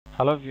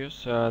Hello viewers,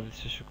 this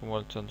is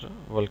Shukumar Chandra.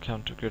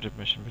 Welcome to Creative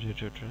Machine video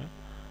tutorial.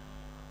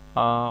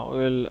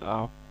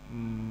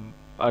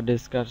 We'll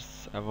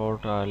discuss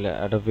about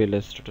Adobe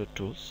Illustrator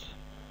tools.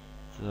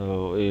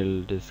 So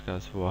we'll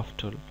discuss WAF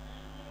tool.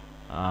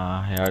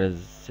 Here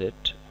is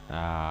it.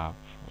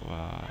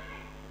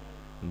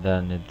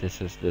 Then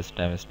this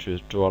time is tool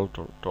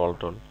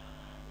tool.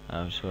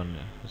 This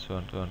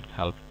one can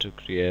help to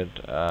create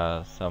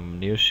some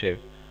new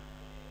shape.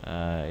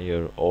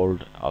 Your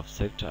old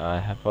object. I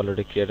have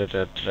already created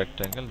a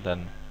rectangle.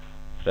 Then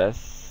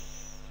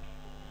press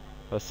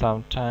for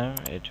some time,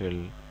 it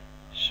will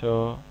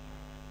show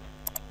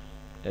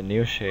a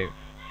new shape.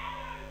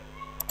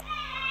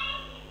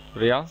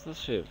 Rearrange the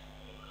shape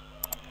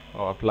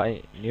or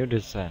apply new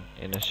design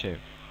in a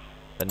shape,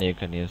 then you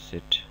can use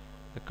it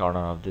the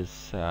corner of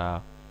this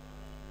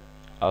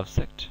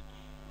object.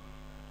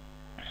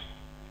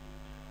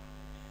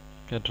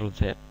 Ctrl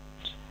Z,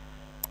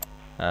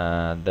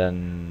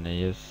 then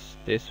use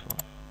this one.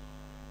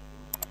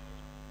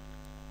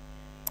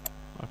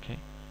 Okay,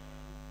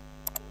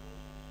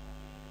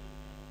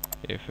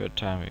 if you have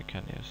time you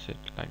can use it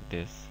like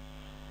this.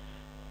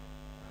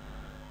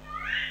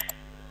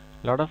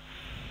 Lot of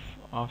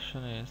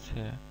option is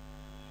here.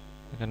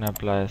 You can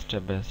apply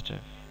step by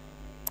step.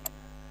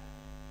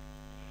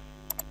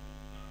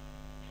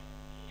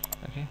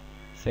 Okay,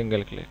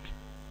 single click.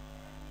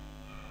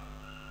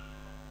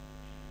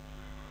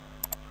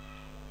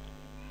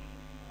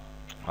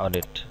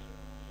 Audit.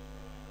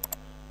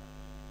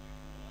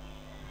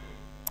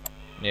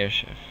 New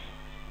shape.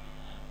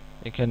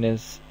 You can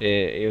use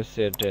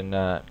it in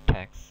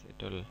text.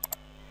 It will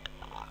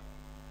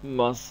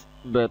much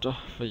better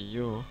for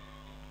you.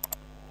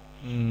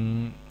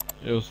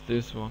 Use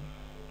this one.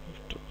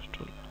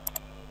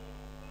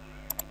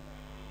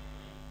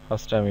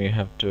 First time you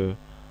have to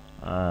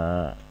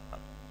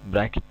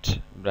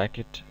bracket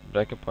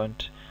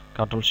point,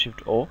 Ctrl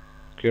Shift O,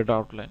 create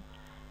outline.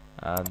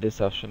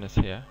 This option is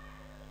here.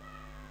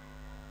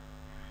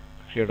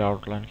 Create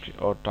outline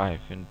or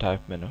type in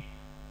type menu.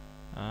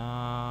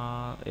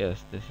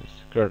 Yes, this is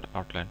create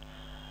outline.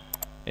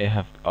 I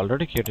have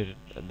already created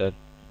it.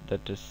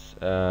 That is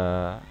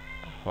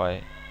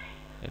why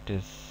it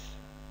is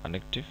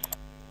inactive.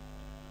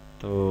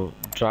 To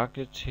drag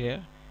it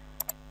here,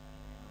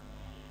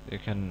 you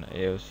can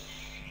use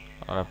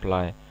or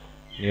apply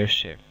new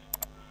shape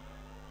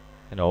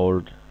in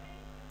old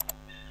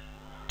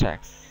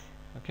text.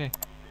 Okay,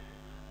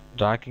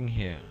 dragging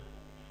here.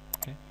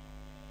 Okay,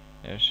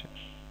 new shape.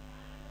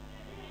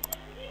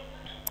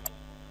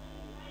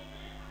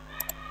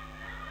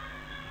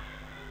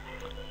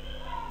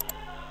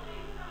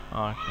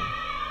 Okay,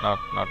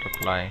 not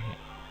apply.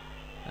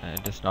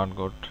 It is not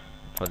good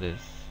for this.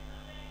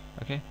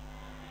 Okay,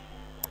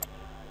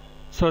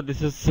 so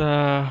this is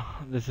the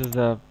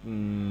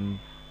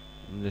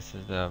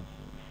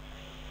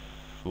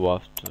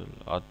WAF tool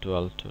or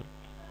tool.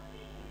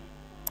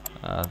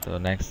 So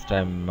next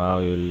time we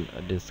will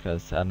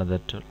discuss another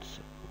tools.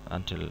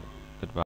 Until